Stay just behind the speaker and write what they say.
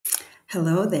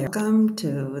Hello there. Welcome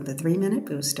to the 3-Minute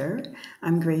Booster.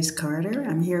 I'm Grace Carter.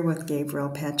 I'm here with Gabriel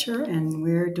Pecher, and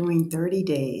we're doing 30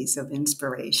 days of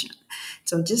inspiration.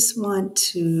 So just want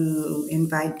to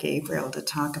invite Gabriel to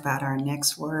talk about our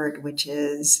next word, which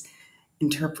is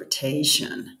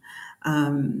interpretation.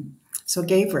 So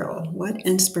Gabriel, what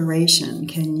inspiration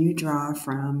can you draw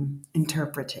from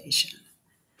interpretation?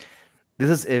 This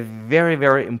is a very,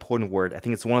 very important word. I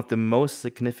think it's one of the most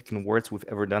significant words we've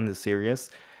ever done in this series,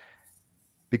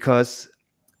 because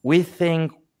we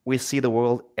think we see the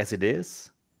world as it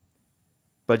is,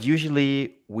 but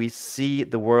usually we see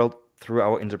the world through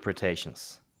our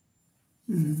interpretations.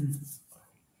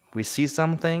 We see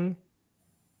something,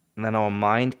 and then our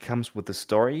mind comes with the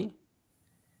story,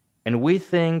 and we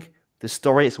think the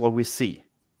story is what we see.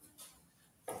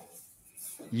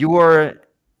 You are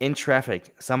in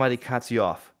traffic, somebody cuts you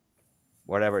off,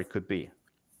 whatever it could be.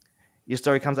 Your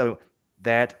story comes out,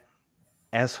 that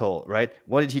asshole, right?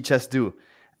 What did he just do?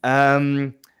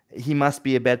 He must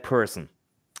be a bad person,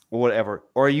 or whatever.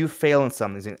 Or you fail in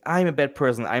something. I'm a bad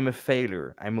person. I'm a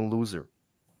failure. I'm a loser.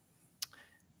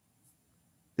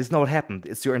 This is not what happened.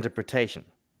 It's your interpretation.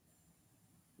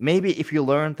 Maybe if you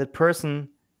learned that person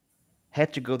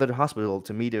had to go to the hospital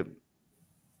to meet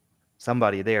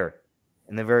somebody there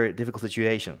in a very difficult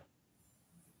situation,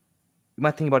 you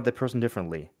might think about that person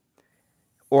differently.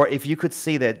 Or if you could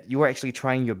see that you were actually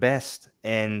trying your best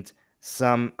and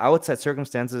some outside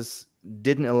circumstances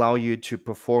didn't allow you to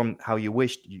perform how you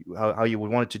wished, how you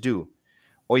would want it to do,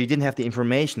 or you didn't have the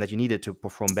information that you needed to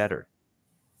perform better.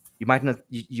 You might not.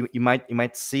 You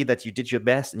might see that you did your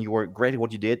best and you were great at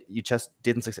what you did. You just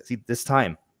didn't succeed this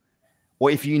time.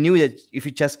 Or if you knew that if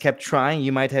you just kept trying,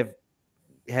 you might have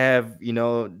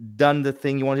done the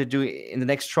thing you wanted to do in the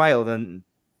next trial. Then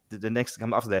the next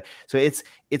come after that. So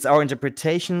it's our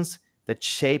interpretations that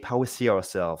shape how we see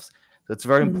ourselves. So it's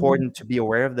very important to be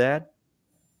aware of that.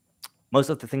 Most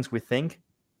of the things we think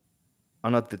are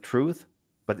not the truth,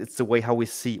 but it's the way how we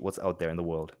see what's out there in the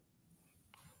world.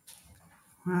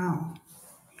 Wow.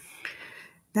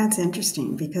 That's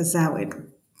interesting, because that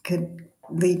could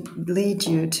lead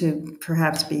you to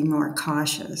perhaps be more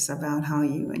cautious about how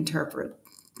you interpret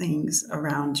things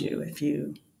around you if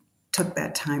you took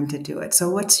that time to do it. So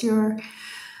what's your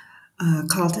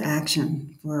call to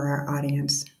action for our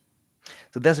audience?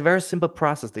 So there's a very simple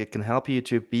process that can help you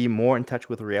to be more in touch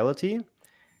with reality.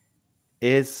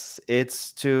 It's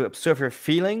to observe your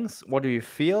feelings. What do you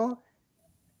feel?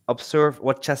 Observe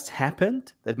what just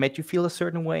happened that made you feel a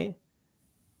certain way,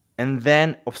 and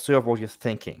then observe what you're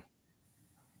thinking.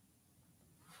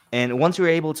 And once you're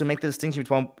able to make the distinction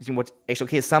between what actually,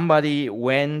 okay, somebody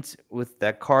went with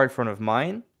that car in front of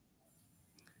mine,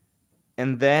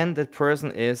 and then that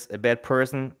person is a bad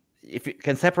person. If you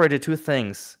can separate the two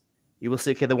things, you will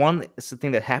see, okay, the one is the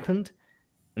thing that happened,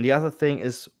 and the other thing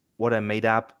is what I made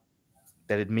up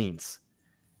that it means.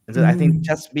 And so I think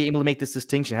just being able to make this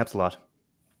distinction helps a lot.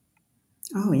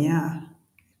 Oh, yeah.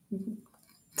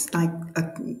 It's like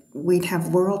we'd have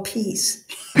world peace.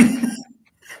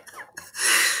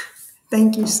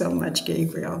 Thank you so much,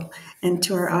 Gabriel. And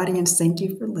to our audience, thank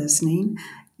you for listening.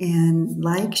 And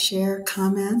like, share,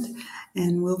 comment,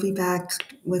 and we'll be back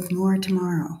with more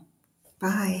tomorrow.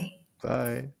 Bye.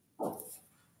 Bye.